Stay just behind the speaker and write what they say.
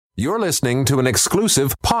You're listening to an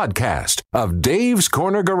exclusive podcast of Dave's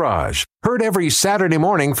Corner Garage. Heard every Saturday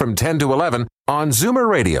morning from 10 to 11 on Zoomer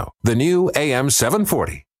Radio, the new AM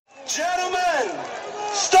 740. Gentlemen,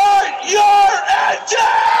 start your engine!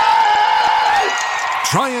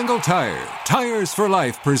 Triangle Tire, Tires for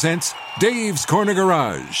Life presents Dave's Corner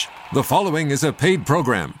Garage. The following is a paid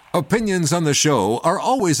program. Opinions on the show are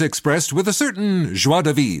always expressed with a certain joie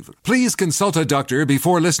de vivre. Please consult a doctor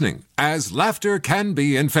before listening, as laughter can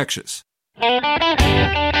be infectious.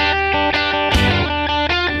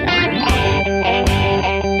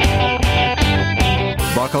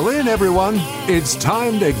 Buckle in, everyone. It's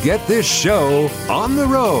time to get this show on the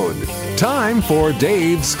road. Time for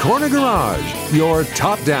Dave's Corner Garage, your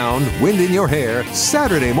top-down, wind in your hair,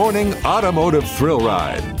 Saturday morning automotive thrill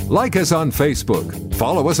ride. Like us on Facebook,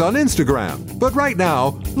 follow us on Instagram, but right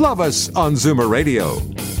now, love us on Zoomer Radio.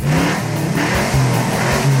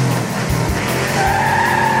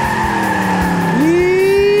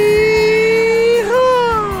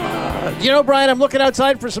 You know, Brian, I'm looking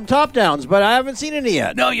outside for some top downs, but I haven't seen any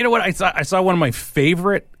yet. No, you know what? I saw one of my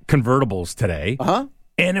favorite convertibles today. Uh-huh.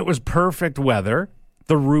 And it was perfect weather.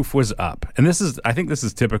 The roof was up. And I think this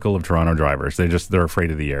is typical of Toronto drivers. They're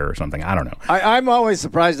afraid of the air or something. I don't know. I'm always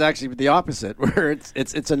surprised, actually, with the opposite, where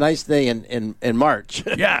it's a nice day in March.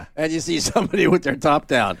 Yeah. And you see somebody with their top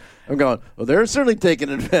down. I'm going, well, they're certainly taking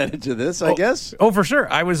advantage of this, I guess. Oh, for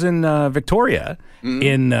sure. I was in Victoria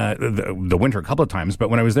in the winter a couple of times,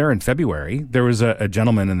 but when I was there in February, there was a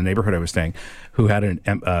gentleman in the neighborhood I was staying who had a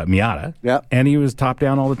Miata, and he was top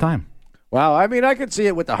down all the time. Wow, I mean, I could see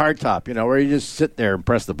it with the hard top, where you just sit there and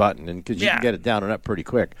press the button, and because you can get it down and up pretty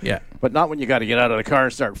quick. Yeah. But not when you got to get out of the car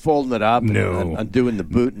and start folding it up and undoing the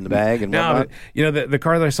boot and the bag and whatnot. The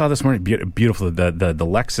car that I saw this morning, beautiful, the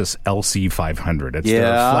Lexus LC 500. It's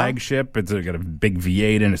their flagship. It's got a big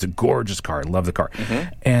V8 and it's a gorgeous car. I love the car.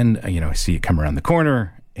 Mm-hmm. And, I see it come around the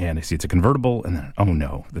corner. And I see it's a convertible, and then, oh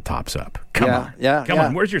no, the top's up. Come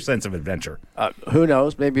on. Where's your sense of adventure? Who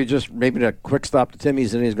knows? Maybe a quick stop to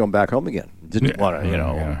Timmy's, and he's going back home again. Didn't want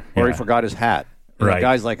to, or he forgot his hat. Right.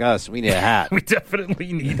 Guys like us, we need a hat. We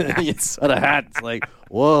definitely need hats. But a hat, it's like,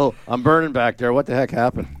 whoa, I'm burning back there. What the heck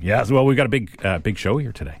happened? Yeah, well, we got a big show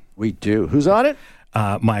here today. We do. Who's on it?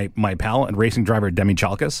 My pal and racing driver Demi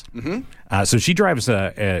Chalkas. Mm-hmm. So she drives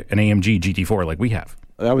an AMG GT4 like we have.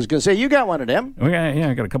 I was going to say, you got one of them. Yeah,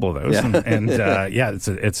 I got a couple of those. Yeah.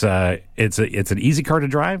 It's an easy car to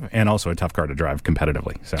drive and also a tough car to drive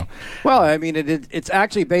competitively. So, well, I mean, it's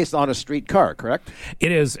actually based on a street car, correct?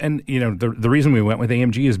 It is, and the reason we went with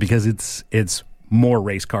AMG is because it's more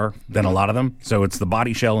race car than a lot of them. So it's the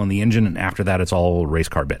body shell and the engine, and after that, it's all race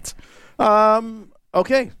car bits.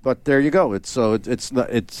 Okay, but there you go. It's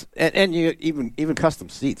you even custom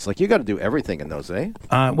seats. Like, you got to do everything in those, eh?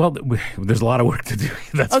 Well, there's a lot of work to do.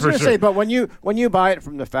 That's I was for going to sure. say, but when you buy it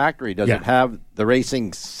from the factory, does it have the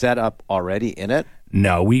racing set up already in it?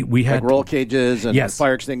 No, we had like roll cages and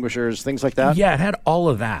fire extinguishers, things like that. Yeah, it had all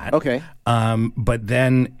of that. Okay, but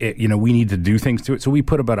then we need to do things to it, so we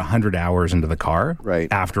put about 100 hours into the car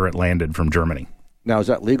after it landed from Germany. Now, is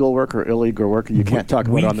that legal work or illegal work? You can't talk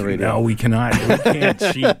about it on the radio. No, we cannot. We can't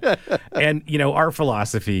cheat. And, our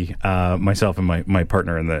philosophy, myself and my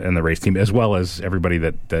partner in the race team, as well as everybody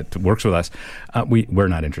that works with us, we're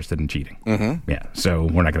not interested in cheating. Mm-hmm. Yeah, so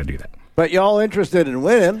we're not going to do that. But y'all interested in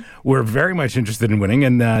winning? We're very much interested in winning,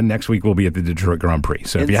 and next week we'll be at the Detroit Grand Prix.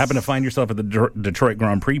 So if you happen to find yourself at the Detroit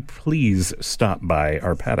Grand Prix, please stop by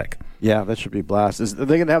our paddock. Yeah, that should be blast. Are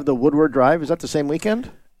they going to have the Woodward Drive? Is that the same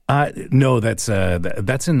weekend? No, that's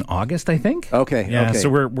in August, I think. Okay. Yeah. Okay. So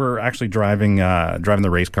we're actually driving the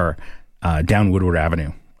race car down Woodward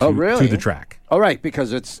Avenue. To the track. Oh, right,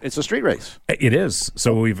 because it's a street race. It is.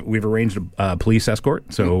 So we've arranged a police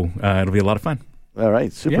escort. So it'll be a lot of fun. All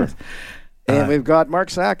right, super. Yeah. And we've got Mark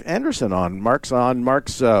Sack Anderson on. Mark's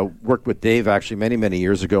worked with Dave actually many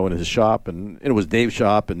years ago in his shop, and it was Dave's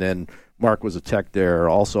shop, and then Mark was a tech there,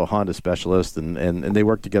 also a Honda specialist, and they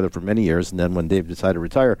worked together for many years. And then when Dave decided to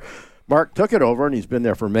retire, Mark took it over, and he's been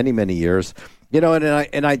there for many years. And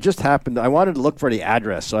I just happened, I wanted to look for the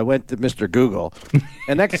address, so I went to Mr. Google.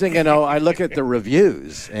 And next thing you know, I look at the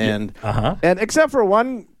reviews, and except for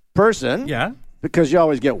one person, because you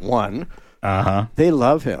always get one, they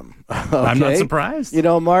love him. Okay? I'm not surprised.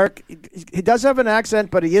 Mark, he does have an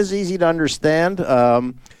accent, but he is easy to understand.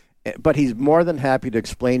 But he's more than happy to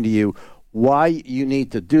explain to you why you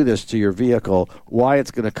need to do this to your vehicle, why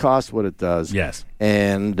it's going to cost what it does. Yes.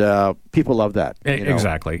 And people love that.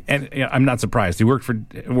 Exactly. And I'm not surprised. He worked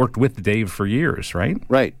with Dave for years, right?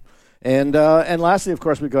 Right. And lastly, of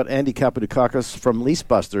course, we've got Andy Kapadoukis from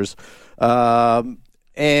Leasebusters.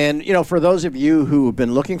 And, for those of you who have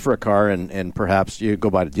been looking for a car and perhaps you go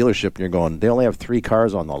by the dealership and you're going, they only have 3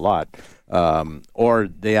 cars on the lot, or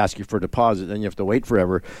they ask you for a deposit and you have to wait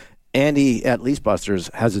forever. Andy at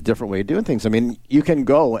Leasebusters has a different way of doing things. I mean, you can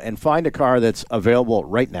go and find a car that's available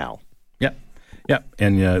right now. Yeah,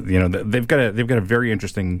 and they've got a very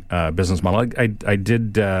interesting business model. I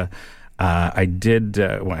did. I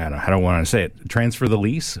don't want to say it. Transfer the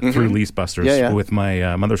lease through Leasebusters with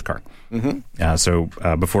my mother's car. Mm-hmm. So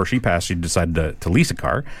before she passed, she decided to lease a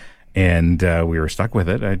car, and we were stuck with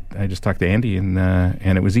it. I just talked to Andy,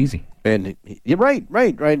 and it was easy. And you're right.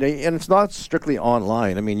 And it's not strictly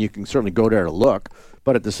online. I mean, you can certainly go there to look,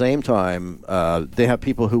 but at the same time, they have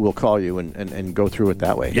people who will call you and go through it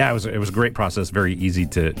that way. Yeah, it was a great process. Very easy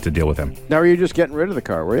to deal with him. Now, were you just getting rid of the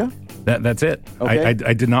car? Were you? That's it. Okay.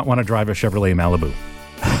 I did not want to drive a Chevrolet Malibu.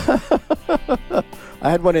 I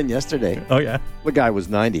had one in yesterday. Oh, yeah? The guy was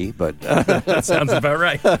 90, but... That sounds about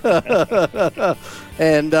right.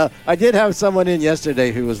 And I did have someone in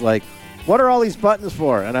yesterday who was like, what are all these buttons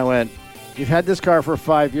for? And I went, you've had this car for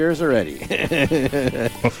 5 years already.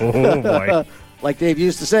 Oh, boy. Like Dave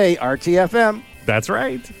used to say, RTFM. That's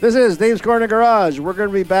right. This is Dave's Corner Garage. We're going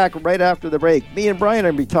to be back right after the break. Me and Brian are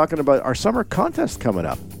going to be talking about our summer contest coming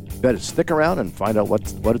up. Better stick around and find out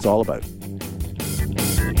what it's all about.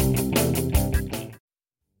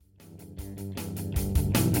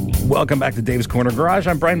 Welcome back to Dave's Corner Garage.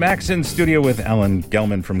 I'm Brian Max in studio with Alan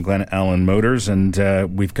Gelman from Glen Allen Motors, and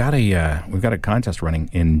we've got a contest running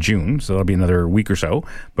in June, so that'll be another week or so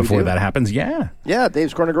before that happens. Yeah,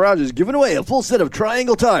 Dave's Corner Garage is giving away a full set of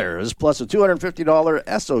Triangle tires plus a $250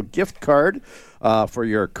 Esso gift card for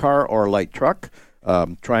your car or light truck.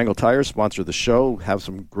 Triangle Tires sponsor the show, have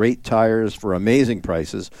some great tires for amazing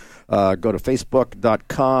prices. Go to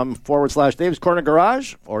facebook.com/Dave's Corner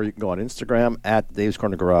Garage, or you can go on Instagram at Dave's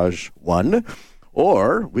Corner Garage 1,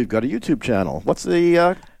 or we've got a YouTube channel. What's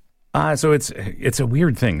the... So it's a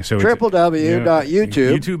weird thing. So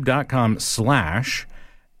www.youtube.com/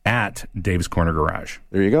 at Dave's Corner Garage.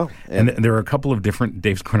 There you go. And there are a couple of different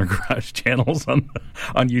Dave's Corner Garage channels on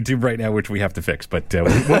YouTube right now, which we have to fix, but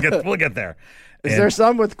we'll get there. Is there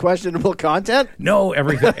some with questionable content? No,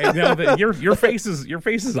 everything. Your face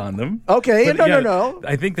is on them. Okay, but, no.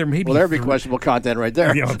 I think there may be. Well, there'd be questionable content right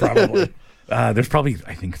there. Yeah, probably. There's probably,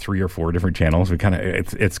 I think, 3 or 4 different channels.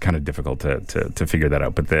 It's kind of difficult to figure that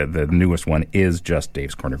out. But the newest one is just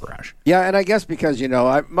Dave's Corner Garage. Yeah, and I guess because I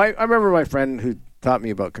remember my friend who taught me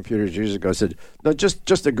about computers years ago said, no,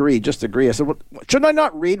 just agree. I said, well, shouldn't I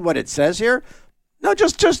not read what it says here? No,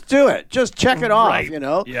 just do it. Just check it off.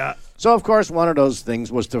 Yeah. So of course, one of those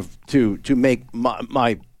things was to make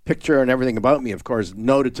my picture and everything about me, of course,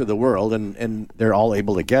 noted to the world, and they're all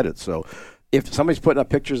able to get it. So if somebody's putting up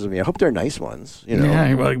pictures of me, I hope they're nice ones.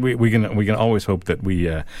 Yeah, well, we can always hope that we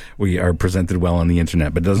are presented well on the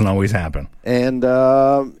internet, but it doesn't always happen. And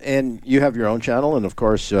you have your own channel, and of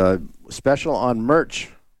course, special on merch.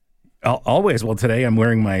 Always. Well, today I'm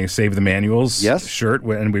wearing my Save the Manuals shirt,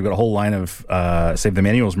 and we've got a whole line of Save the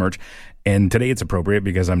Manuals merch. And today it's appropriate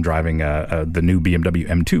because I'm driving the new BMW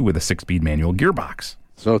M2 with a 6-speed manual gearbox.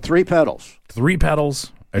 So 3 pedals. 3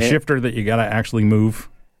 pedals, shifter that you got to actually move.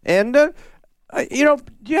 And, do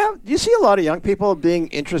you see a lot of young people being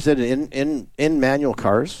interested in manual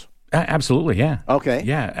cars? Absolutely, yeah. Okay.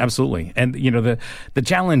 Yeah, absolutely. And, the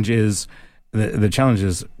challenge is... The challenge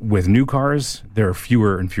is with new cars, there are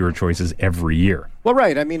fewer and fewer choices every year. Well,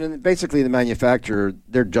 right. I mean, basically the manufacturer,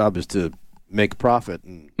 their job is to make profit,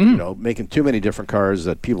 and making too many different cars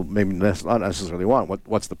that people maybe not necessarily want.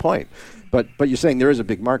 What's the point? But you're saying there is a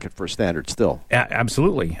big market for standard still.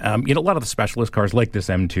 Absolutely. A lot of the specialist cars like this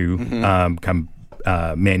M2 come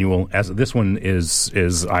manual. As this one is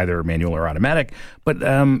either manual or automatic. But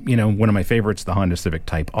one of my favorites, the Honda Civic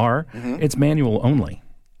Type R, it's manual only.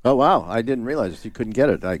 Oh, wow. I didn't realize you couldn't get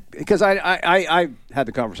it. Because I had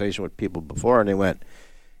the conversation with people before, and they went,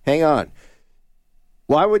 hang on.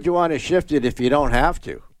 Why would you want to shift it if you don't have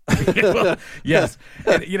to? Well, yes.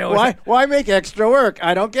 And, why make extra work?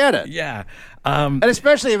 I don't get it. Yeah. And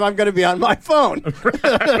especially if I'm going to be on my phone.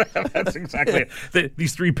 That's exactly it.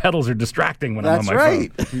 These 3 pedals are distracting when I'm on my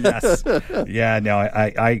phone. Yes. Yeah, no,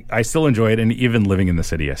 I still enjoy it. And even living in the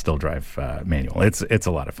city, I still drive manual. It's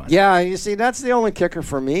a lot of fun. Yeah, you see, that's the only kicker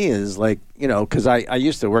for me is because I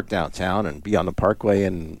used to work downtown and be on the parkway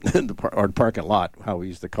and or the parking lot, how we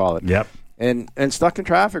used to call it. Yep. And stuck in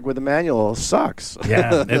traffic with a manual sucks.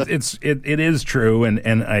 Yeah, it is true,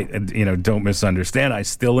 and I don't misunderstand. I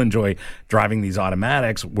still enjoy driving these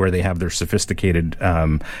automatics where they have their sophisticated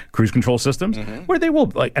cruise control systems, where they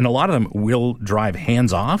will and a lot of them will drive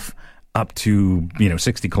hands off. up to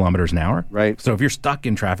 60 kilometers an hour. Right. So if you're stuck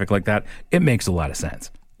in traffic like that, it makes a lot of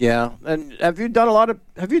sense. Yeah. And have you taught a lot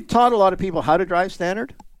of people how to drive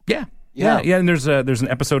standard? Yeah. And there's an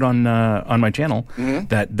episode on my channel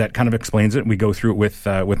that kind of explains it. We go through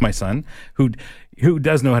it with my son, who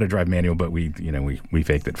does know how to drive manual, but we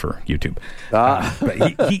faked it for YouTube.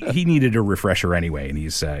 But he needed a refresher anyway, and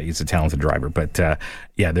he's a talented driver. But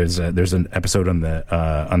there's an episode on the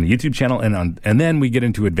YouTube channel, and then we get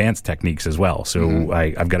into advanced techniques as well. So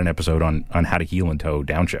I've got an episode on how to heel and toe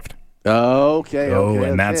downshift. Okay.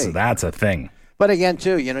 That's a thing. But again,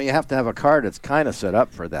 too, you have to have a car that's kind of set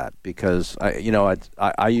up for that, because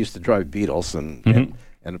I used to drive Beetles, and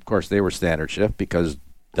of course they were standard shift because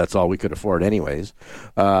that's all we could afford anyways.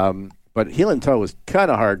 But heel and toe was kind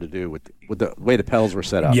of hard to do with the way the pedals were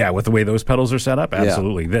set up. Yeah, with the way those pedals are set up,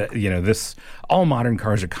 absolutely. Yeah. All modern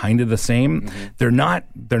cars are kind of the same. They're not.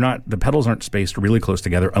 The pedals aren't spaced really close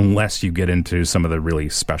together unless you get into some of the really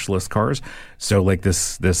specialist cars. So like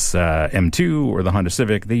this M2 or the Honda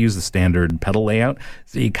Civic, they use the standard pedal layout.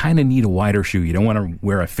 So you kind of need a wider shoe. You don't want to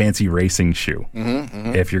wear a fancy racing shoe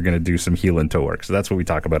if you're going to do some heel and toe work. So that's what we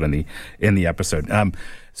talk about in the episode.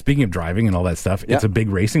 Speaking of driving and all that stuff, it's a big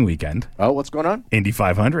racing weekend. Oh, what's going on? Indy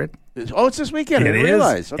 500. Oh, it's this weekend. I didn't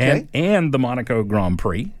realize. Okay. And the Monaco Grand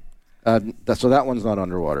Prix. So that one's not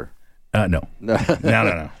underwater. No. No.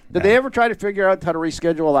 Did they ever try to figure out how to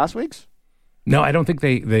reschedule last week's? No, I don't think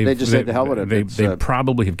they just said the hell with it. They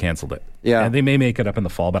probably have canceled it. Yeah. And they may make it up in the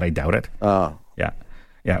fall, but I doubt it. Oh.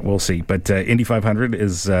 Yeah, we'll see. But Indy 500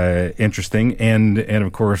 is interesting, and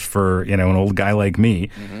of course for an old guy like me,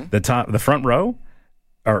 the front row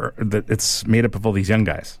it's made up of all these young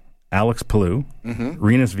guys: Alex Palou,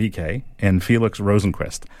 Rinus VeeKay, and Felix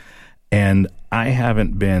Rosenqvist. And I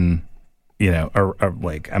haven't been,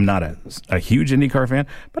 I'm not a huge IndyCar fan,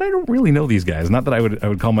 but I don't really know these guys. Not that I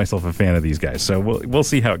would call myself a fan of these guys. So we'll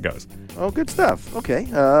see how it goes. Oh, good stuff. Okay.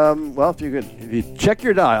 Well, if you check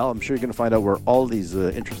your dial, I'm sure you're going to find out where all these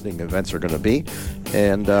interesting events are going to be.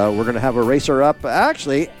 And we're going to have a racer up,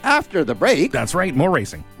 actually, after the break. That's right. More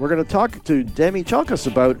racing. We're going to talk to Demi Chalkas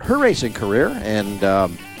about her racing career and,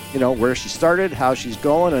 where she started, how she's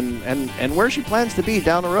going, and where she plans to be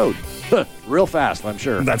down the road. Real fast, I'm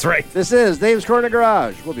sure. That's right. This is Dave's Corner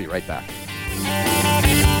Garage. We'll be right back.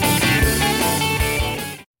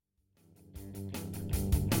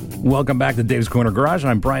 Welcome back to Dave's Corner Garage.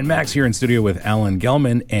 I'm Brian Max here in studio with Alan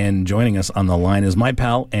Gelman, and joining us on the line is my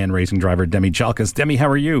pal and racing driver Demi Chalkas. Demi, how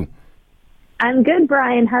are you? I'm good,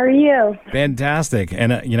 Brian. How are you? Fantastic.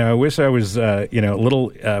 And I wish I was a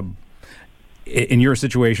little in your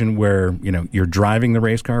situation where you're driving the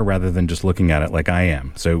race car rather than just looking at it like I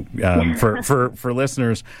am. So for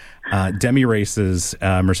listeners, Demi races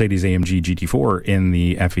Mercedes-AMG GT4 in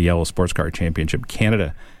the FEL Sports Car Championship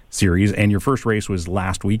Canada Series, and your first race was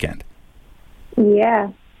last weekend.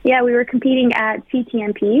 Yeah, we were competing at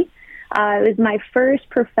CTMP. It was my first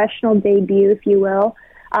professional debut, if you will,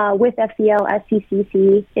 with FEL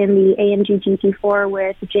SCCC in the AMG GT4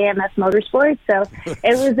 with JMS Motorsports. So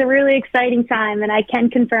it was a really exciting time, and I can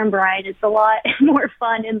confirm, Brian, it's a lot more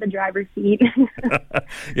fun in the driver's seat.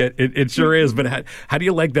 Yeah, it sure is. But how do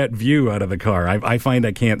you like that view out of the car? I find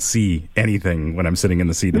I can't see anything when I'm sitting in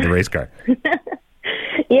the seat of the race car.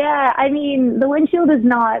 Yeah, I mean, the windshield is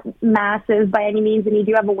not massive by any means, and you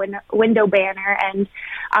do have a window banner, and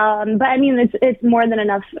but I mean, it's more than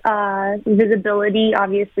enough visibility,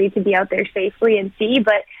 obviously, to be out there safely and see.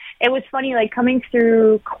 But it was funny, like coming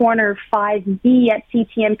through corner 5B at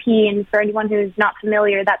CTMP, and for anyone who's not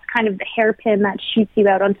familiar, that's kind of the hairpin that shoots you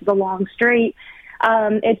out onto the long straight.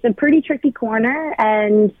 It's a pretty tricky corner,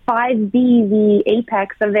 and 5B, the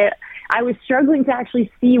apex of it, I was struggling to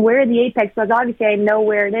actually see where the apex was. Obviously, I know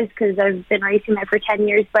where it is because I've been racing there for 10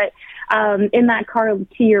 years. But in that car,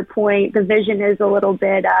 to your point, the vision is a little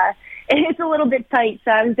bit it's a little bit tight.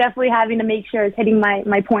 So I was definitely having to make sure I was hitting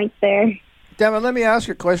my points there. Devin, let me ask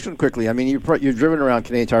you a question quickly. I mean, you've driven around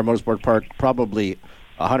Canadian Tire Motorsport Park probably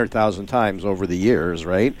 100,000 times over the years,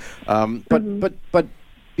 right? But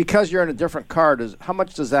because you're in a different car, how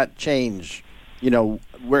much does that change?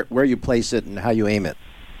 Where you place it and how you aim it.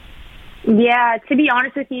 Yeah, to be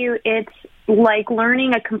honest with you, it's like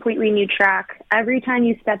learning a completely new track. Every time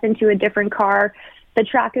you step into a different car, the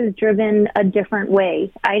track is driven a different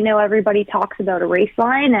way. I know everybody talks about a race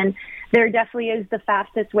line, and there definitely is the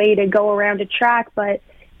fastest way to go around a track, but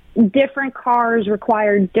different cars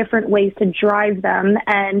require different ways to drive them.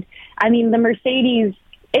 And I mean, the Mercedes,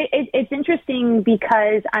 it's interesting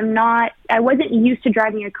because I wasn't used to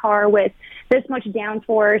driving a car with this much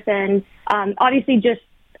downforce, and obviously just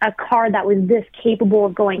a car that was this capable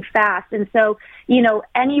of going fast. And so,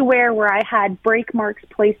 anywhere where I had brake marks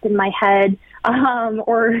placed in my head,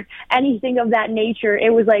 or anything of that nature,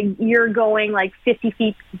 it was like you're going like 50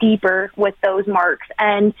 feet deeper with those marks.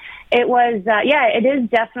 And it was, it is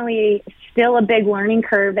definitely still a big learning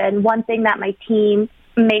curve. And one thing that my team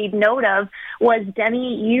made note of was,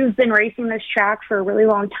 Demi, you've been racing this track for a really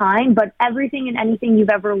long time, but everything and anything you've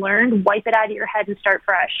ever learned, wipe it out of your head and start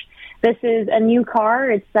fresh. This is a new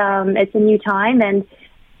car. It's a new time. And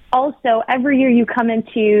also, every year you come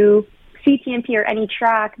into CTMP or any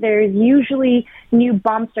track, there's usually new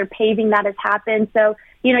bumps or paving that has happened. So,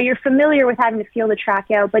 you're familiar with having to feel the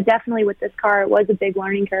track out, but definitely with this car, it was a big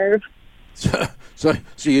learning curve. So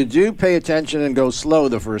you do pay attention and go slow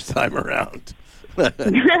the first time around.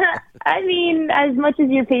 I mean, as much as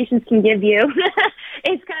your patience can give you.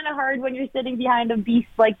 It's kind of hard when you're sitting behind a beast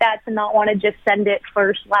like that to not want to just send it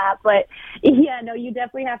first lap. But yeah, no, you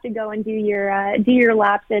definitely have to go and do your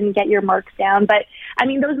laps and get your marks down. But I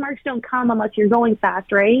mean, those marks don't come unless you're going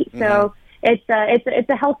fast, right? Mm-hmm. So it's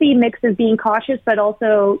a healthy mix of being cautious, but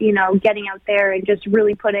also, getting out there and just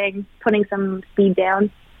really putting some speed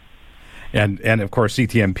down. And of course,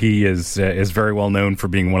 CTMP is very well known for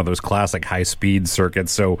being one of those classic high speed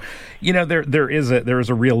circuits. So, there is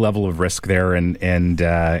a real level of risk there, and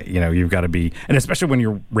you've got to be, and especially when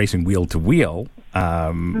you're racing wheel to wheel,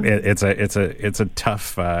 it's a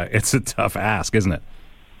tough ask, isn't it?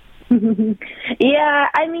 Yeah,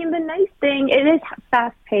 I mean, the nice thing, it is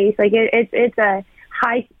fast paced. Like it's a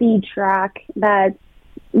high speed track. That's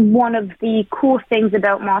one of the cool things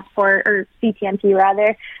about Mosport, or CTMP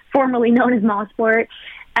rather, formerly known as Mosport.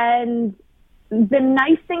 And the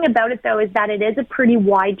nice thing about it, though, is that it is a pretty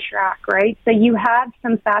wide track, right? So you have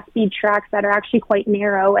some fast speed tracks that are actually quite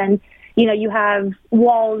narrow, and you have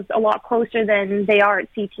walls a lot closer than they are at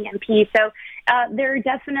CTMP. So there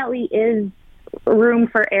definitely is room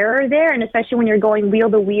for error there, and especially when you're going wheel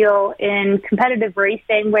to wheel in competitive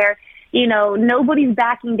racing where nobody's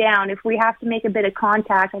backing down. If we have to make a bit of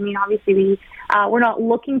contact, I mean, obviously we're not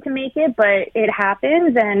looking to make it, but it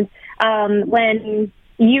happens. And when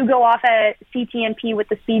you go off at CTMP with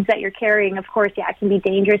the speeds that you're carrying, of course, yeah, it can be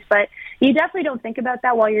dangerous, but you definitely don't think about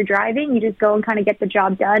that while you're driving. You just go and kind of get the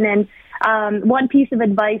job done. And one piece of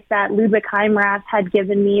advice that Ludwig Heimrath had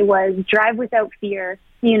given me was drive without fear.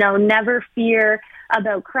 Never fear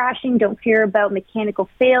about crashing. Don't fear about mechanical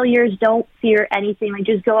failures. Don't fear anything. Like,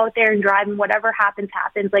 just go out there and drive, and whatever happens,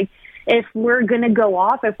 happens. Like, if we're going to go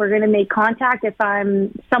off, if we're going to make contact, if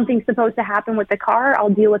something's supposed to happen with the car,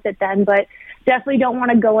 I'll deal with it then. But definitely don't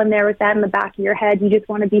want to go in there with that in the back of your head. You just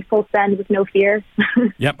want to be full send with no fear.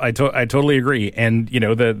 Yep, I totally agree. And,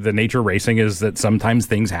 the nature of racing is that sometimes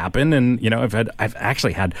things happen. And, I've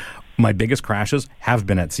actually had my biggest crashes have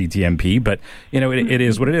been at CTMP, but it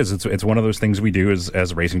is what it is. It's one of those things we do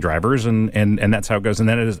as racing drivers, and that's how it goes. And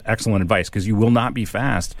that is excellent advice, because you will not be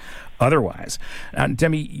fast otherwise.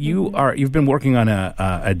 Demi, you've been working on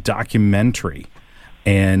a documentary,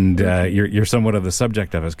 and you're somewhat of the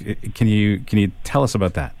subject of it. Can you tell us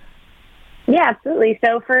about that? Yeah, absolutely.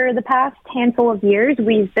 So for the past handful of years,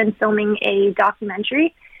 we've been filming a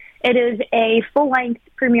documentary. It is a full-length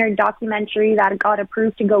premiere documentary that got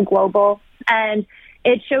approved to go global, and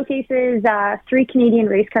it showcases 3 Canadian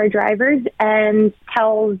race car drivers and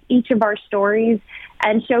tells each of our stories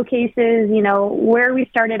and showcases, where we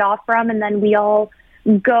started off from, and then we all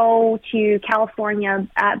go to California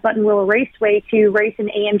at Buttonwillow Raceway to race an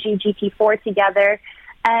AMG GT4 together,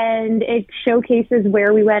 and it showcases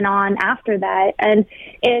where we went on after that, and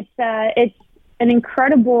it's an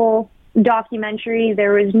incredible documentary.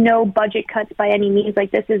 There was no budget cuts by any means.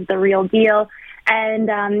 Like, this is the real deal. And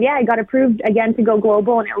it got approved again to go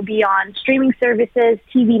global, and it will be on streaming services,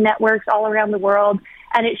 TV networks all around the world,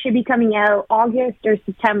 and it should be coming out August or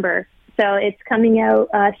September. So it's coming out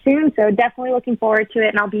soon, so definitely looking forward to it,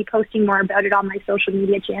 and I'll be posting more about it on my social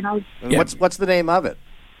media channels. And what's the name of it?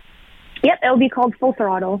 Yep, it'll be called Full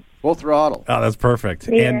Throttle. Full Throttle. Oh, that's perfect.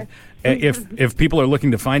 Yeah. And if people are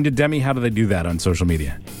looking to find it, Demi, how do they do that on social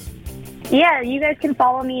media? Yeah, you guys can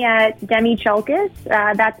follow me at Demi Chalkis.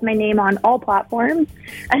 That's my name on all platforms.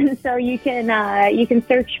 And so you can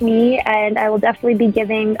search me, and I will definitely be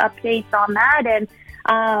giving updates on that. And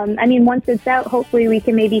once it's out, hopefully we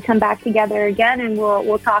can maybe come back together again, and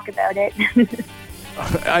we'll talk about it.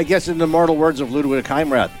 I guess in the immortal words of Ludwig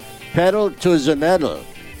Heimrath, pedal to the metal.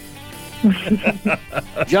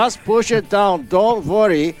 Just push it down. Don't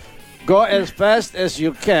worry. Go as fast as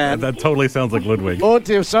you can. That totally sounds like Ludwig. But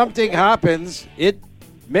if something happens, it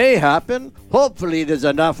may happen. Hopefully there's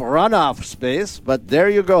enough runoff space, but there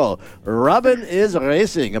you go. Robin is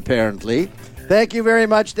racing, apparently. Thank you very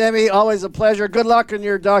much, Demi. Always a pleasure. Good luck on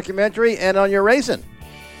your documentary and on your racing.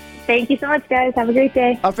 Thank you so much, guys. Have a great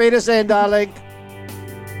day. Auf Wiedersehen, darling.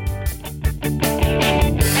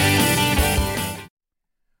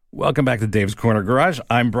 Welcome back to Dave's Corner Garage.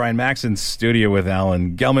 I'm Brian Max in studio with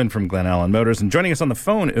Alan Gelman from Glen Allen Motors. And joining us on the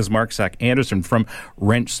phone is Mark Sack Anderson from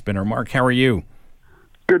Wrench Spinner. Mark, how are you?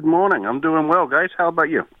 Good morning. I'm doing well, guys. How about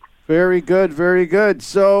you? Very good, very good.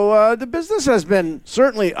 So the business has been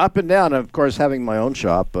certainly up and down. Of course, having my own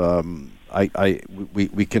shop,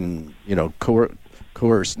 we can,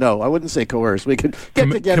 coerce. No, I wouldn't say coerce. We could get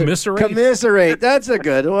together. Commiserate. That's a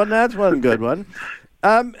good one. That's one good one.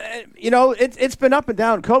 It's been up and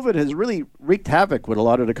down. COVID has really wreaked havoc with a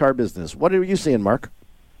lot of the car business. What are you seeing, Mark?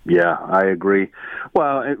 Yeah, I agree.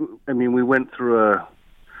 Well, we went through a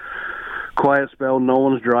quiet spell. No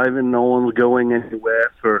one's driving. No one's going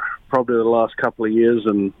anywhere for probably the last couple of years.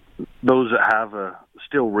 And those that have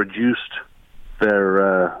still reduced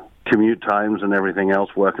their commute times and everything else,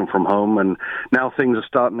 working from home. And now things are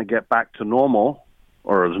starting to get back to normal,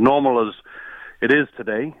 or as normal as it is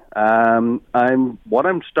today. What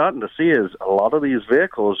I'm starting to see is a lot of these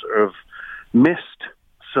vehicles have missed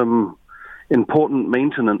some important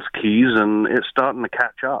maintenance keys, and it's starting to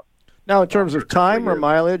catch up. Now, in terms of time or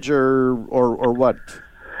mileage or what?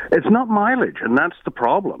 It's not mileage, and that's the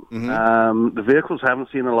problem. Mm-hmm. The vehicles haven't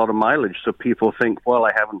seen a lot of mileage, so people think, well, I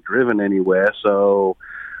haven't driven anywhere, so,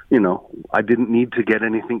 I didn't need to get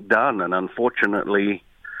anything done. And unfortunately,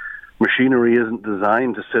 machinery isn't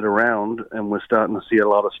designed to sit around, and we're starting to see a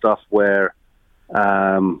lot of stuff where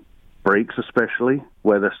brakes especially,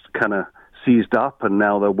 where they're kind of seized up and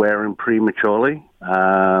now they're wearing prematurely.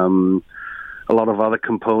 A lot of other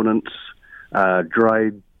components,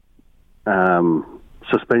 dried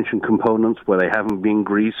suspension components where they haven't been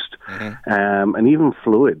greased, and even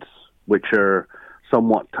fluids, which are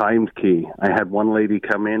somewhat timed key. I had one lady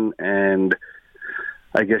come in, and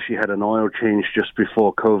I guess she had an oil change just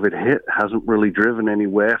before COVID hit, hasn't really driven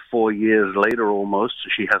anywhere. 4 years later almost,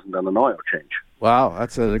 she hasn't done an oil change. Wow,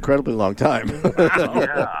 that's an incredibly long time.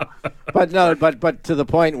 Yeah. But to the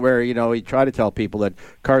point where, we try to tell people that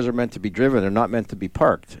cars are meant to be driven. They're not meant to be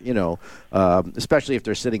parked, especially if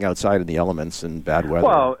they're sitting outside in the elements in bad weather.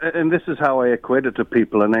 Well, and this is how I equate it to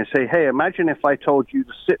people. And I say, hey, imagine if I told you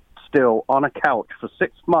to sit still on a couch for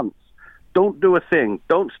 6 months. Don't do a thing.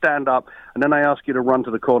 Don't stand up. And then I ask you to run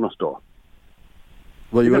to the corner store.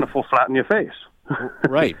 Well, you're going to fall flat in your face.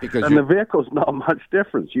 Right. Because and the vehicle's not much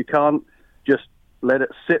difference. You can't just let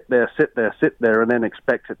it sit there, and then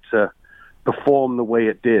expect it to perform the way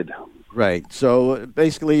it did. Right. So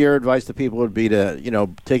basically your advice to people would be to,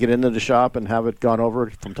 take it into the shop and have it gone over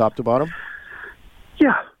from top to bottom?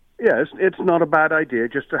 Yeah. Yeah, it's not a bad idea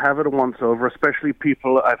just to have it a once over, especially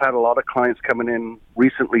people. I've had a lot of clients coming in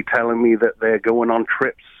recently telling me that they're going on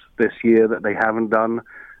trips this year that they haven't done,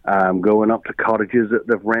 going up to cottages that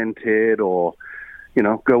they've rented, or,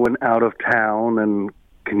 going out of town. And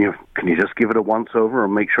can you just give it a once over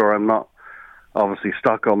and make sure I'm not obviously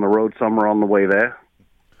stuck on the road somewhere on the way there?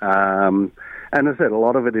 And as I said, a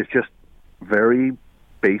lot of it is just very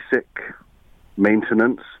basic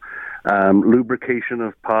maintenance. Lubrication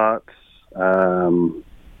of parts, and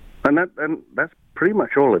that's pretty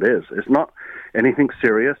much all it is. It's not anything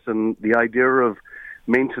serious, and the idea of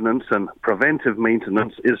maintenance and preventive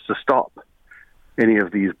maintenance is to stop any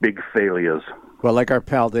of these big failures. Well, like our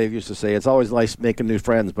pal Dave used to say, it's always nice making new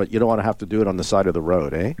friends, but you don't want to have to do it on the side of the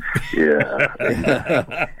road, eh?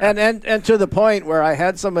 Yeah. and to the point where I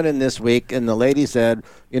had someone in this week, and the lady said,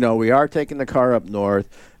 we are taking the car up north,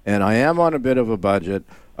 and I am on a bit of a budget.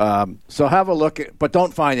 So have a look at, but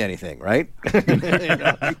don't find anything, right?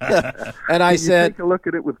 And I said, take a look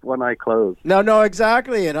at it with one eye closed. No,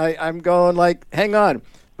 exactly. And I'm going like, hang on,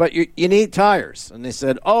 but you need tires. And they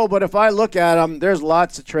said, oh, but if I look at them, there's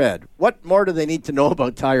lots of tread. What more do they need to know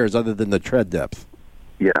about tires other than the tread depth?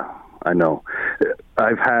 Yeah, I know.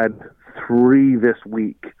 I've had 3 this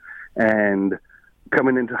week, and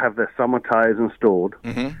coming in to have their summer tires installed,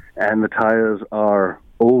 and the tires are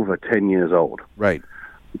over 10 years old. Right.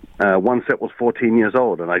 One set was 14 years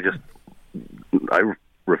old, and I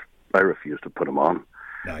refuse to put them on.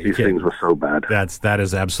 No, These things were so bad. That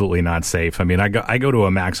is absolutely not safe. I mean, I go to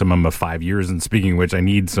a maximum of 5 years, and speaking of which, I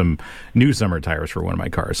need some new summer tires for one of my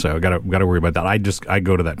cars, so I got to worry about that. I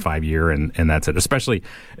go to that 5 year, and that's it. Especially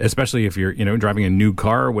if you're driving a new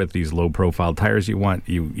car with these low profile tires,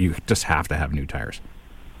 you just have to have new tires.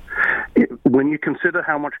 When you consider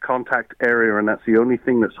how much contact area, and that's the only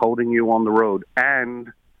thing that's holding you on the road,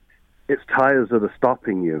 and it's tires that are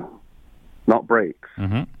stopping you, not brakes.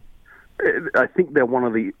 I think they're one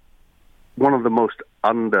of the most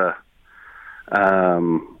under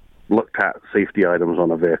looked at safety items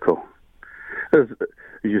on a vehicle. As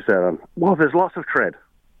you said, well, there's lots of tread.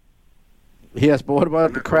 Yes, but what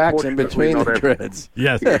about the cracks in between the treads?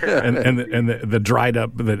 Yes, and the dried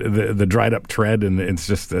up the dried up tread, and it's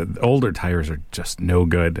just older tires are just no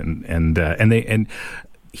good, and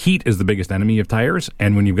heat is the biggest enemy of tires.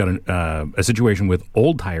 And when you've got a situation with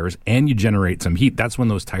old tires and you generate some heat, that's when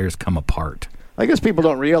those tires come apart. I guess people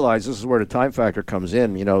don't realize this is where the time factor comes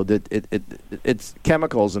in. You know, that it's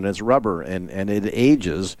chemicals and it's rubber, and it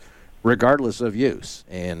ages regardless of use,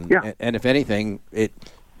 and if anything, it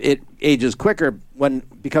ages quicker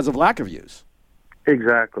because of lack of use.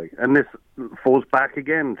 Exactly. And this falls back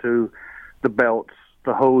again to the belts,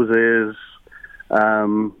 the hoses,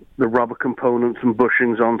 the rubber components and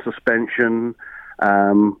bushings on suspension.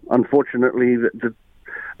 Unfortunately,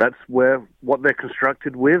 that's what they're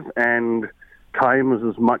constructed with, and time is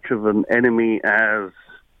as much of an enemy as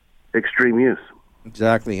extreme use.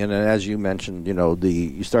 Exactly. And as you mentioned, you know,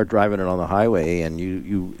 you start driving it on the highway and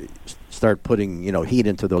you start putting, you know, heat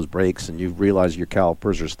into those brakes, and you realize your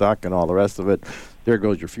calipers are stuck and all the rest of it. There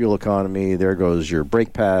goes your fuel economy. There goes your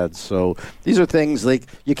brake pads. So these are things like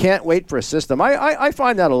you can't wait for a system. I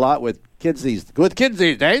find that a lot with kids these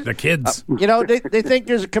days. The kids. You know, they think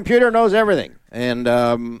there's a computer knows everything. And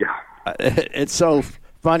it's so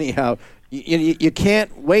funny how you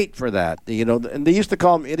can't wait for that. You know, and they used to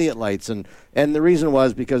call them idiot lights, and the reason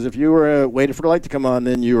was because if you were waiting for the light to come on,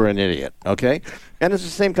 then you were an idiot. Okay, and it's the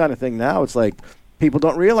same kind of thing now. It's like people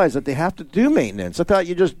don't realize that they have to do maintenance. I thought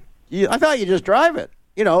you just drive it.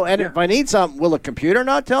 You know, and if I need something, will a computer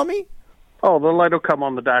not tell me? Oh, the light will come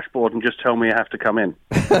on the dashboard and just tell me I have to come in.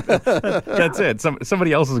 That's it.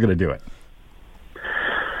 Somebody else is going to do it.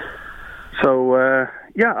 So,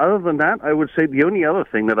 other than that, I would say the only other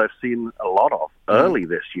thing that I've seen a lot of early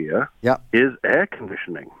this year is air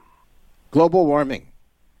conditioning. Global warming.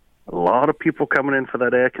 A lot of people coming in for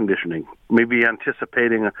that air conditioning, maybe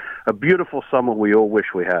anticipating a beautiful summer we all wish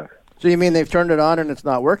we have. So you mean they've turned it on and it's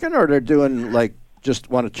not working, or they're doing like just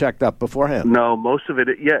want to check up beforehand? No, most of it,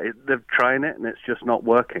 they're trying it and it's just not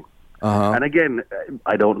working. Uh-huh. And again,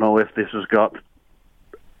 I don't know if this has got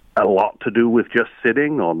a lot to do with just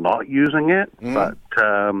sitting or not using it, but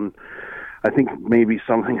I think maybe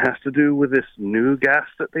something has to do with this new gas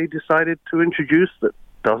that they decided to introduce that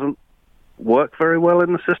doesn't work very well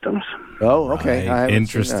in the systems. Oh, okay. Right.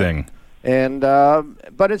 Interesting. And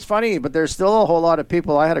but it's funny, but there's still a whole lot of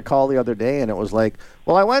people. I had a call the other day, and it was like,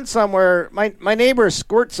 well, I went somewhere. My neighbor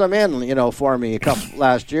squirt some in, you know, for me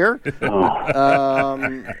last year.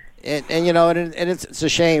 And you know, and it's a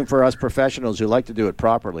shame for us professionals who like to do it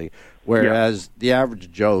properly, whereas the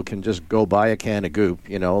average Joe can just go buy a can of goop,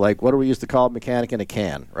 you know, like what do we used to call a mechanic in a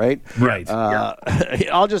can, right? Right.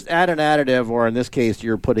 I'll just add an additive, or in this case,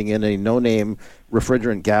 you're putting in a no-name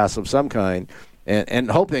refrigerant gas of some kind,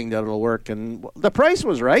 and hoping that it'll work. And the price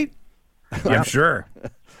was right. I'm sure.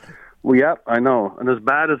 Well, I know. And as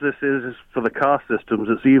bad as this is for the car systems,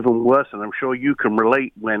 it's even worse, and I'm sure you can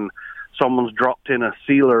relate when someone's dropped in a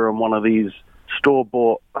sealer on one of these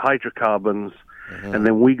store-bought hydrocarbons, and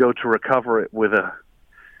then we go to recover it with a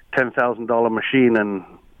 $10,000 machine, and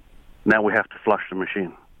now we have to flush the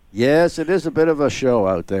machine. Yes, it is a bit of a show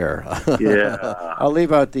out there. Yeah. I'll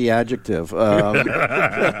leave out the adjective. So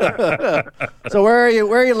where are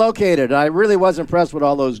you located? I really was impressed with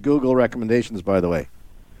all those Google recommendations, by the way.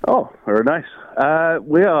 Oh, very nice.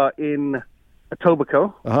 We are in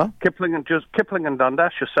Etobicoke, Kipling and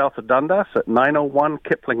Dundas, just south of Dundas, at 901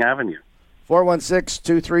 Kipling Avenue.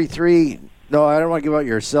 416-233. No, I don't want to give out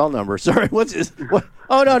your cell number. Sorry, what's this? What?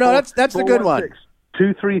 Oh no, that's the good one.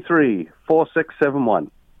 233-4671.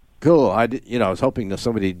 Cool. I was hoping that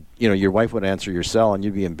somebody, your wife would answer your cell, and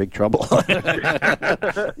you'd be in big trouble.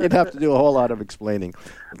 You'd have to do a whole lot of explaining.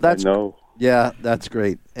 I know. Yeah, that's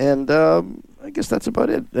great. And I guess that's about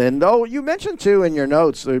it. And you mentioned too in your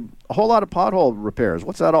notes a whole lot of pothole repairs.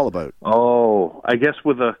 What's that all about? Oh, I guess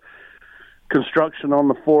with the construction on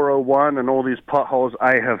the 401 and all these potholes,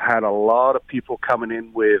 I have had a lot of people coming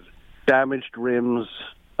in with damaged rims,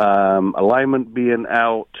 alignment being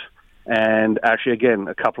out, and actually, again,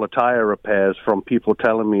 a couple of tire repairs from people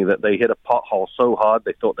telling me that they hit a pothole so hard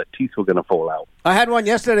they thought their teeth were going to fall out. I had one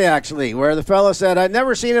yesterday, actually, where the fellow said, I'd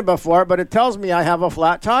never seen it before, but it tells me I have a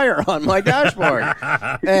flat tire on my dashboard.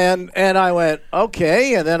 and I went,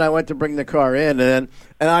 okay. And then I went to bring the car in, and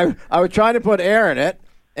I was trying to put air in it,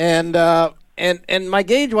 and my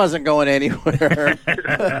gauge wasn't going anywhere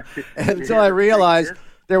until I realized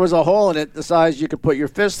there was a hole in it the size you could put your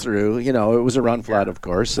fist through. It was a run flat, of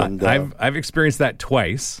course. And I've experienced that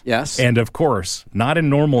twice. Yes. And, of course, not in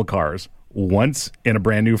normal cars, once in a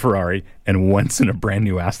brand new Ferrari, and once in a brand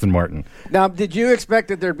new Aston Martin. Now, did you expect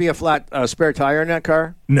that there'd be a flat spare tire in that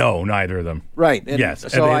car? No, neither of them. Right. And yes.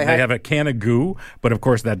 So they have a can of goo, but of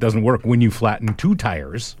course that doesn't work when you flatten 2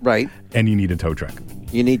 tires. Right. And you need a tow truck.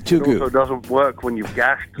 You need 2 goo. It also doesn't work when you've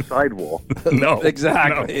gashed the sidewall. No.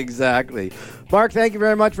 Exactly. Mark, thank you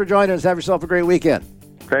very much for joining us. Have yourself a great weekend.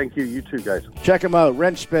 Thank you. You too, guys. Check them out.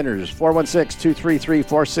 Wrench Spinners,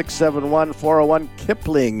 416-233-4671, 401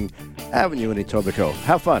 Kipling Avenue in Etobicoke.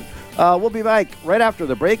 Have fun. We'll be back right after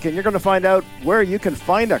the break, and you're going to find out where you can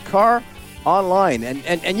find a car online.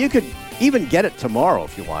 And you could even get it tomorrow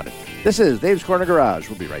if you want it. This is Dave's Corner Garage.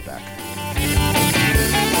 We'll be right back.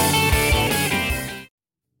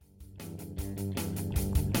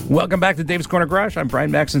 Welcome back to Dave's Corner Garage. I'm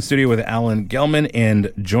Brian Max in studio with Alan Gelman,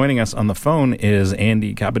 and joining us on the phone is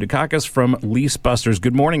Andy Kapadoukis from Leasebusters.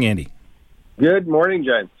 Good morning, Andy. Good morning,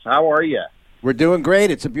 gents. How are you? We're doing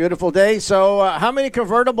great. It's a beautiful day. So how many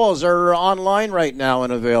convertibles are online right now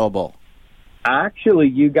and available? Actually,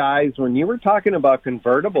 you guys, when you were talking about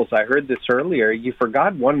convertibles, I heard this earlier, you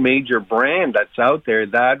forgot one major brand that's out there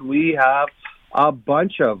that we have a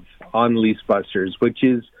bunch of on Leasebusters, which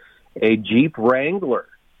is a Jeep Wrangler.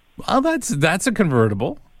 Well, that's a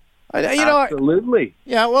convertible. Absolutely.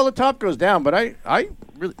 Yeah, well, the top goes down, but I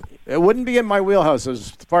really, it wouldn't be in my wheelhouse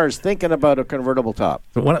as far as thinking about a convertible top.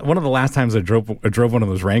 So one of the last times I drove one of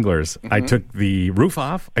those Wranglers, I took the roof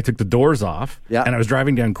off, I took the doors off, and I was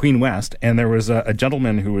driving down Queen West, and there was a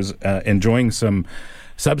gentleman who was enjoying some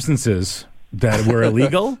substances that were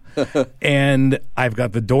illegal, and I've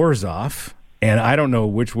got the doors off. And I don't know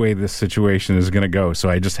which way this situation is going to go,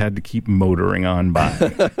 so I just had to keep motoring on by.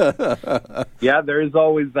 Yeah, there is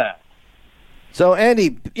always that. So,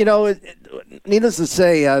 Andy, needless to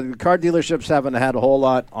say, car dealerships haven't had a whole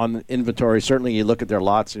lot on inventory. Certainly, you look at their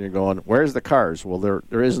lots and you're going, where's the cars? Well,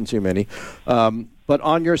 there isn't too many. But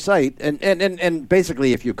on your site, and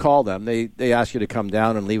basically if you call them, they ask you to come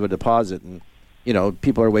down and leave a deposit. And,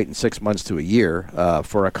 people are waiting 6 months to a year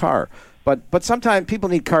for a car. But sometimes people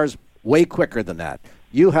need cars way quicker than that.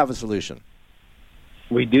 You have a solution.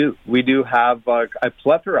 We do. We do have a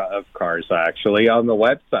plethora of cars, actually, on the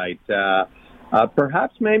website.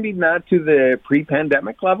 Perhaps maybe not to the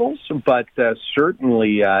pre-pandemic levels, but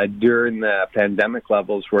certainly during the pandemic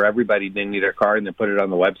levels where everybody didn't need a car and they put it on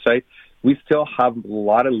the website. We still have a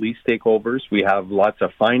lot of lease takeovers. We have lots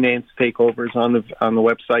of finance takeovers on the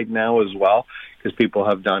website now as well, because people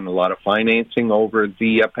have done a lot of financing over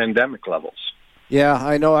the pandemic levels. Yeah,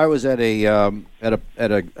 I know. I was at my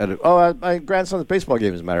grandson's baseball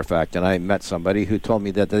game, as a matter of fact, and I met somebody who told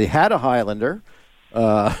me that they had a Highlander.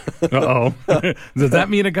 Uh-oh. Does that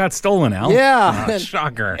mean it got stolen, Al? Yeah. Oh,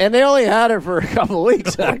 shocker. And they only had it for a couple of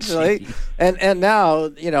weeks, actually. And now,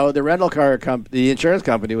 the rental car the insurance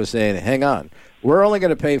company was saying, hang on, we're only going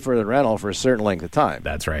to pay for the rental for a certain length of time.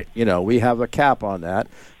 That's right. We have a cap on that,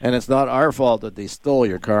 and it's not our fault that they stole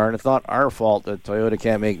your car, and it's not our fault that Toyota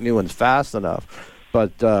can't make new ones fast enough.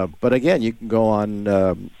 But again, you can go on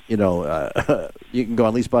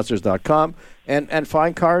leasebusters.com and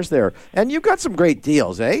find cars there, and you've got some great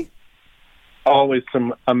deals, eh? Always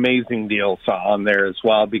some amazing deals on there as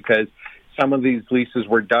well, because some of these leases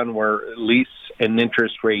were done where lease and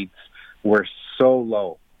interest rates were so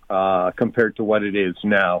low compared to what it is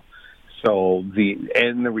now. So the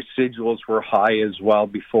residuals were high as well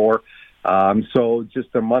before. So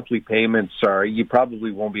just the monthly payments you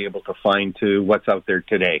probably won't be able to find to what's out there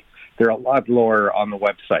today. They're a lot lower on the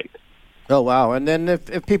website. Oh, wow. And then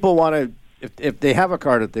if people want to, if they have a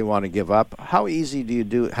car that they want to give up, how easy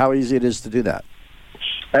it is to do that?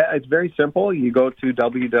 It's very simple. You go to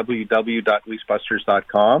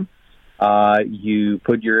www.leasebusters.com. You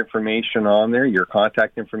put your information on there, your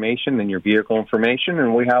contact information and your vehicle information,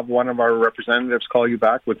 and we have one of our representatives call you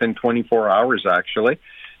back within 24 hours, actually,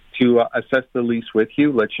 to assess the lease with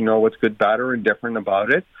you, let you know what's good, bad, or indifferent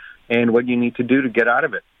about it, and what you need to do to get out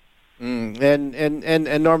of it.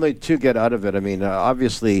 And normally to get out of it, I mean,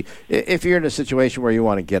 obviously, if you're in a situation where you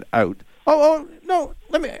want to get out. Oh no,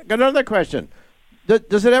 let me got another question.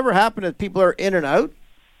 Does it ever happen that people are in and out?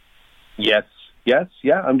 Yes.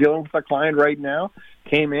 I'm dealing with a client right now.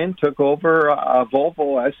 Came in, took over a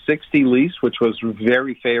Volvo S60 lease, which was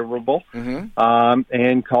very favorable,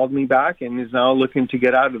 and called me back and is now looking to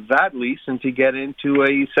get out of that lease and to get into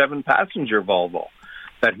a 7-passenger Volvo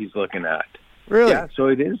that he's looking at. Really? Yeah, so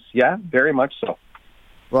it is. Yeah, very much so.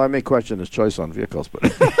 Well, I may question his choice on vehicles, but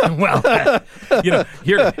well,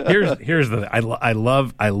 here's the thing. I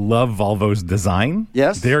love Volvo's design.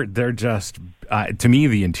 Yes, they're just to me,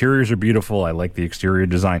 the interiors are beautiful. I like the exterior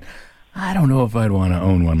design. I don't know if I'd want to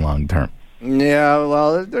own one long term. Yeah,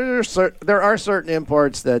 well, there are certain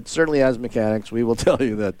imports that certainly, as mechanics, we will tell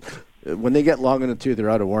you that when they get long in the tooth, they're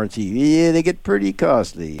out of warranty. Yeah, they get pretty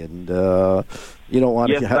costly, and you don't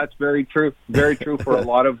want to. Yes, that's very true. Very true for a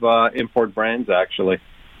lot of import brands, actually.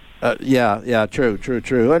 Yeah, true.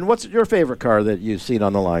 And what's your favorite car that you've seen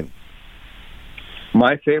on the line?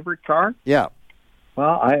 My favorite car? Yeah.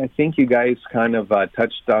 Well, I think you guys kind of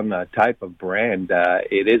touched on the type of brand.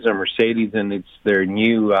 It is a Mercedes, and it's their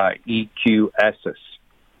new EQSs.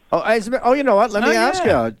 Oh, you know what? Let me ask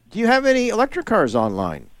you. Do you have any electric cars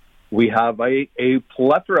online? We have a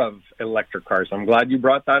plethora of electric cars. I'm glad you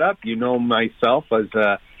brought that up. You know myself as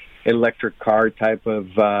a electric car type of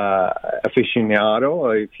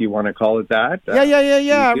aficionado, if you want to call it that.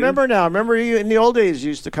 Yeah. I remember now. I remember you in the old days you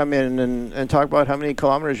used to come in and talk about how many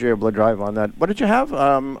kilometers you're able to drive on that. What did you have?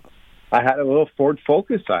 I had a little Ford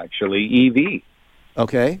Focus, actually, EV.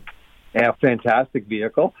 Okay. Yeah, fantastic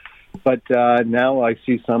vehicle. But now I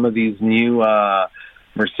see some of these new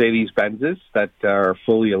Mercedes-Benzes that are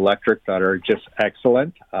fully electric that are just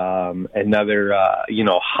excellent. And other,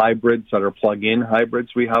 hybrids that are plug-in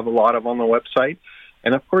hybrids we have a lot of on the website.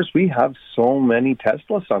 And, of course, we have so many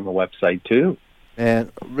Teslas on the website, too.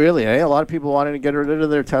 And really, a lot of people wanting to get rid of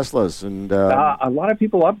their Teslas. And a lot of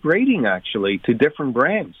people upgrading, actually, to different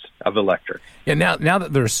brands of electric. Yeah, now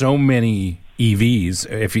that there's so many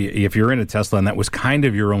EVs, if you're in a Tesla, and that was kind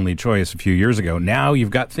of your only choice a few years ago, now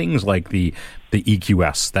you've got things like the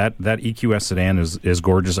EQS. That EQS sedan is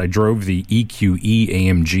gorgeous. I drove the EQE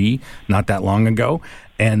AMG not that long ago,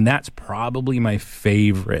 and that's probably my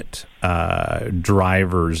favorite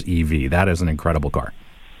driver's EV. That is an incredible car.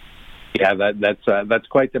 Yeah, that's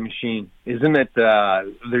quite the machine, isn't it?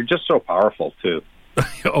 They're just so powerful too.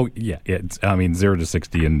 Oh yeah, 0 to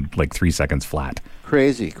 60 in like 3 seconds flat.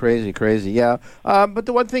 Crazy. Yeah, but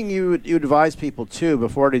the one thing you advise people too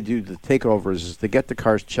before they do the takeovers is to get the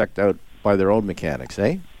cars checked out by their own mechanics,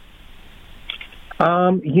 eh?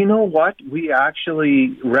 You know what? We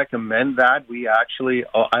actually recommend that.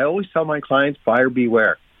 I always tell my clients, buyer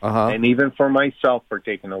beware, and even for myself for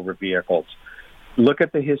taking over vehicles. Look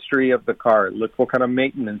at the history of the car. Look what kind of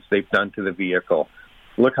maintenance they've done to the vehicle.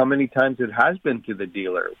 Look how many times it has been to the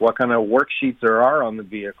dealer. What kind of worksheets there are on the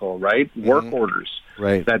vehicle, right? Mm-hmm. Work orders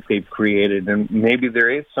that they've created. And maybe there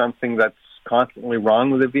is something that's constantly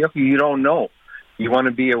wrong with the vehicle. You don't know. You want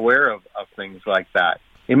to be aware of things like that.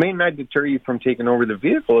 It may not deter you from taking over the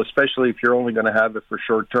vehicle, especially if you're only going to have it for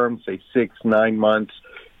short term, say 6, 9 months,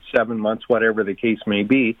 7 months, whatever the case may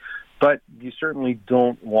be. But you certainly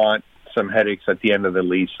don't want some headaches at the end of the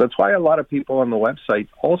lease. That's why a lot of people on the website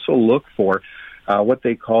also look for what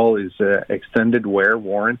they call is extended wear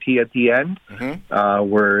warranty at the end,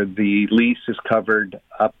 where the lease is covered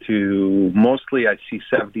up to mostly, I see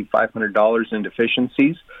 $7,500 in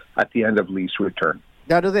deficiencies at the end of lease return.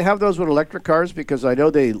 Now, do they have those with electric cars? Because I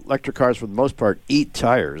know the electric cars, for the most part, eat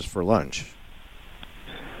tires for lunch.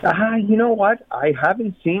 You know what? I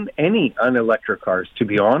haven't seen any on electric cars, to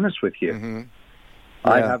be honest with you. Mm-hmm.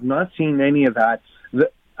 Yeah. I have not seen any of that.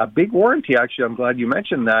 A big warranty, actually, I'm glad you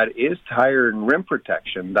mentioned that, is tire and rim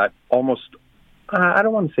protection. That almost, I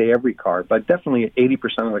don't want to say every car, but definitely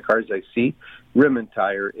 80% of the cars I see, rim and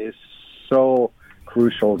tire is so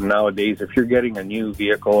crucial nowadays. If you're getting a new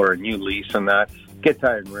vehicle or a new lease and that, get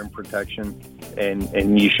tire and rim protection,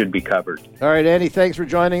 and you should be covered. All right, Andy, thanks for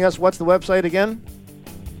joining us. What's the website again?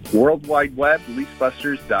 World Wide Web,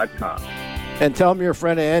 Leasebusters.com. And tell them you're a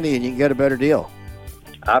friend of Andy and you can get a better deal.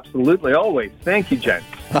 Absolutely, always. Thank you, Jen.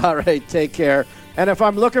 All right, take care. And if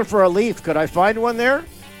I'm looking for a Leaf, could I find one there?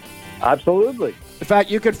 Absolutely. In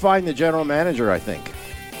fact, you could find the general manager, I think.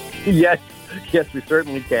 Yes, we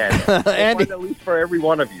certainly can. Andy, find a Leaf for every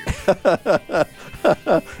one of you.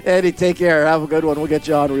 Andy, take care. Have a good one. We'll get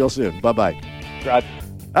you on real soon. Bye-bye. Right.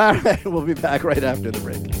 All right, we'll be back right after the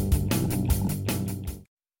break.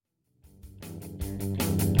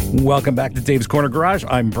 Welcome back to Dave's Corner Garage.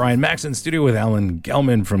 I'm Brian Max in studio with Alan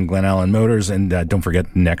Gelman from Glen Allen Motors. And don't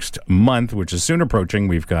forget, next month, which is soon approaching,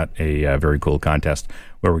 we've got a very cool contest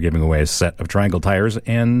where we're giving away a set of Triangle tires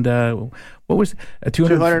and what was it? A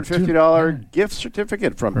 $250 gift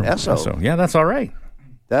certificate from Esso. Yeah, that's all right.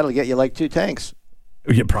 That'll get you like 2 tanks.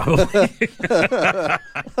 Yeah, probably.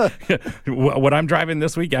 What I'm driving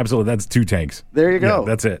this week, absolutely, that's 2 tanks. There you go. Yeah,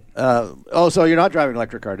 that's it. So you're not driving an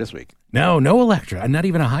electric car this week? No electric. Not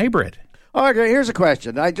even a hybrid. Okay, here's a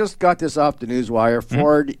question. I just got this off the newswire.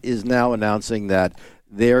 Ford is now announcing that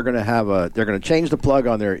they're going to change the plug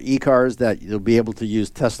on their e-cars that you'll be able to use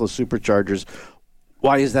Tesla superchargers.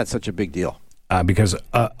 Why is that such a big deal? because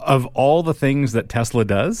of all the things that Tesla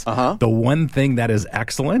does, the one thing that is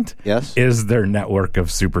excellent is their network of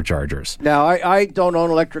superchargers. Now, I don't own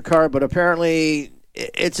an electric car, but apparently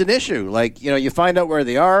it's an issue. Like, you find out where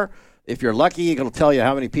they are. If you're lucky, it'll tell you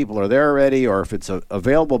how many people are there already or if it's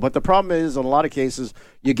available. But the problem is, in a lot of cases,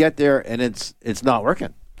 you get there and it's not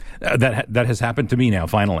working. That has happened to me now,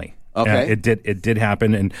 finally. Okay. It did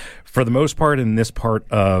happen, and for the most part, in this part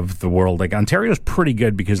of the world, like Ontario's pretty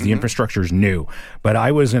good because the infrastructure is new. But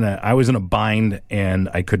I was in a bind, and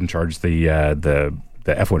I couldn't charge the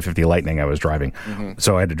F-150 Lightning I was driving,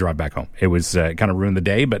 so I had to drive back home. It was kind of ruined the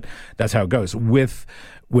day, but that's how it goes. With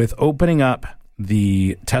opening up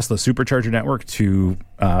the Tesla supercharger network to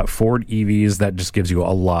Ford EVs, that just gives you a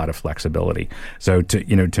lot of flexibility. So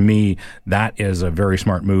to me, that is a very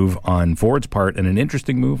smart move on Ford's part and an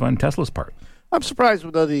interesting move on Tesla's part. I'm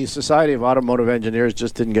surprised that the Society of Automotive Engineers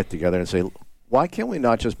just didn't get together and say, why can't we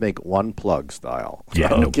not just make one plug style? Yeah,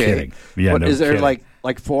 no kidding. Yeah, is there like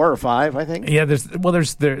 4 or 5? I think. Yeah, there's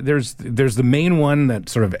the main one that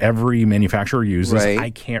sort of every manufacturer uses. Right. I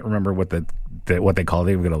can't remember what they call it.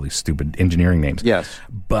 They've got all these stupid engineering names. Yes,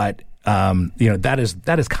 but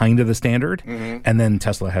that is kind of the standard. And then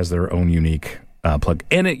Tesla has their own unique plug.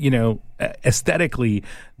 And it, aesthetically,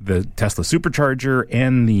 the Tesla supercharger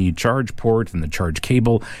and the charge port and the charge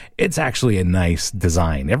cable, it's actually a nice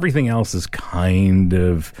design. Everything else is kind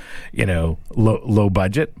of, low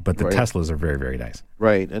budget, but the Teslas are very, very nice.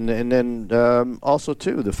 Right. And then also,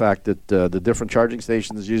 too, the fact that the different charging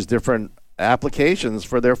stations use different applications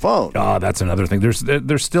for their phone. Oh, that's another thing. There's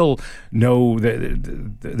still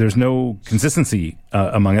there's no consistency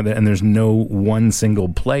among it, and there's no one single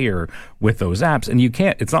player with those apps. And you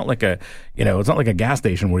can't. It's not like a gas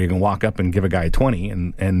station where you can walk up and give a guy 20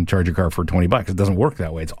 and charge your car for $20. It doesn't work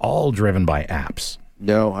that way. It's all driven by apps.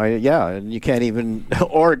 No, and you can't even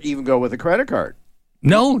go with a credit card.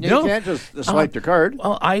 No. You can't just swipe your card.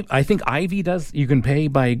 Well, I think Ivy does. You can pay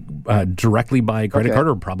by directly by credit card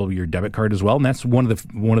or probably your debit card as well, and that's one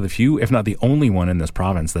of the few, if not the only one in this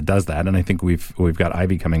province that does that. And I think we've got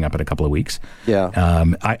Ivy coming up in a couple of weeks.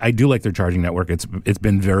 Yeah. I do like their charging network. It's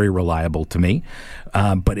been very reliable to me,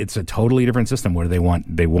 but it's a totally different system where they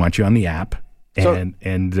want you on the app. And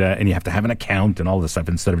you have to have an account and all this stuff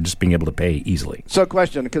instead of just being able to pay easily. So,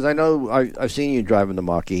 question, because I know I've seen you driving the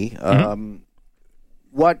Mach-E.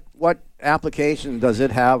 What application does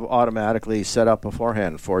it have automatically set up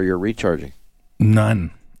beforehand for your recharging?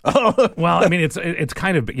 None. Well, I mean, it's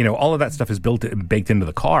kind of, all of that stuff is baked into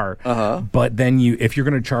the car. But then if you're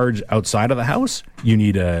going to charge outside of the house, you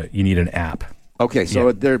need an app. Okay,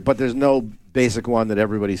 so there's no basic one that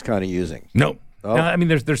everybody's kind of using. No. Oh. I mean,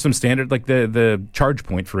 there's some standard, like the charge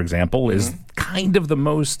point, for example, is kind of the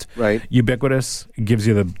most ubiquitous. It gives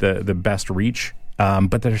you the best reach.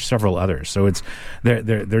 But there's several others, so it's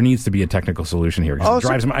there needs to be a technical solution here. It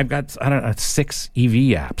drives them. I've got 6 EV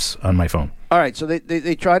apps on my phone. All right, so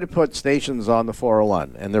they try to put stations on the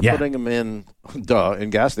 401, and they're putting them in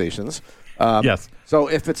gas stations. Yes. So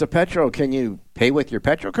if it's a Petro, can you pay with your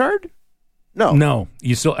Petro card? No. No.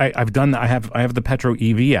 You still. I've done. I have the Petro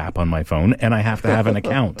EV app on my phone, and I have to have an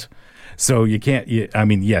account. So you can't.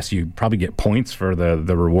 Yes, you probably get points for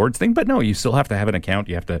the rewards thing, but no, you still have to have an account.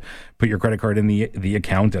 You have to put your credit card in the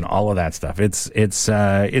account and all of that stuff. It's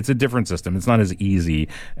a different system. It's not as easy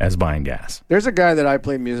as buying gas. There's a guy that I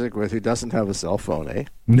play music with who doesn't have a cell phone, eh?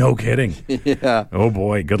 No kidding. Yeah. Oh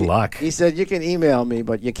boy, good luck. He said you can email me,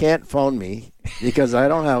 but you can't phone me because I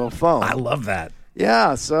don't have a phone. I love that.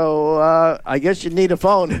 Yeah, so I guess you need a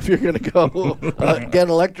phone if you're going to go get an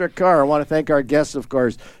electric car. I want to thank our guests, of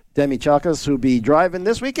course, Demi Chakas, who'll be driving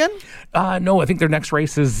this weekend? No, I think their next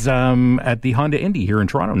race is at the Honda Indy here in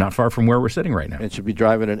Toronto, not far from where we're sitting right now. And she'll be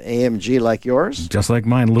driving an AMG like yours? Just like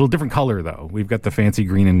mine. A little different color, though. We've got the fancy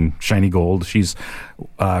green and shiny gold.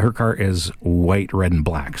 Her car is white, red, and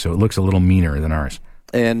black, so it looks a little meaner than ours.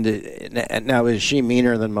 And now, is she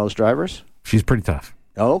meaner than most drivers? She's pretty tough.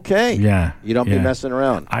 Okay. Yeah. You don't be messing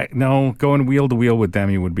around. No, going wheel to wheel with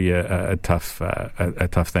Demi would be a tough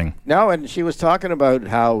thing. No, and she was talking about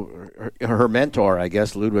how her mentor, I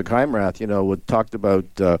guess, Ludwig Heimrath, talked about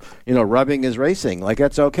rubbing is racing. Like,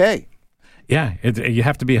 that's okay. Yeah, you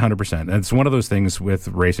have to be 100%. It's one of those things with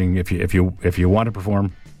racing. If you want to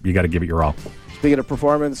perform, you got to give it your all. Speaking of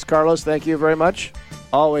performance, Carlos, thank you very much.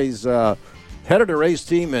 Always head of the race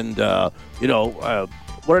team, and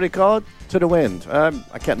what do they call it? To the wind.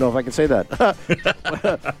 I can't know if I can say that.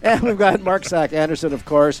 And we've got Mark Sack Anderson, of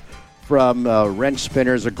course, from Wrench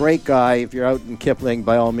Spinners. A great guy. If you're out in Kipling,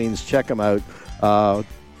 by all means, check him out.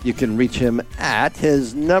 You can reach him at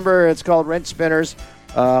his number. It's called Wrench Spinners.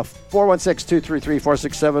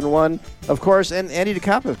 416-233-4671. Of course, and Andy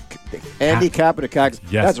Kapadoukis.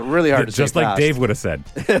 Yes. That's really hard to say Just like fast. Dave would have said.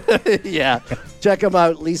 Yeah. Check them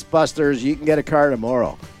out, Leasebusters. You can get a car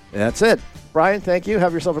tomorrow. And that's it. Brian, thank you.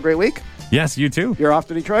 Have yourself a great week. Yes, you too. You're off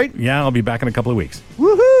to Detroit? Yeah, I'll be back in a couple of weeks.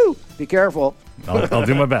 Woohoo! Be careful. I'll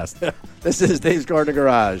do my best. This is Dave's Corner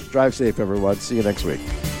Garage. Drive safe, everyone. See you next week.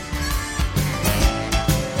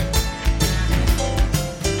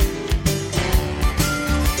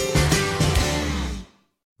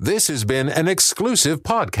 This has been an exclusive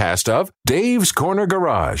podcast of Dave's Corner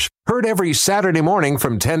Garage. Heard every Saturday morning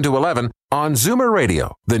from 10 to 11 on Zoomer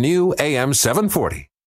Radio, the new AM 740.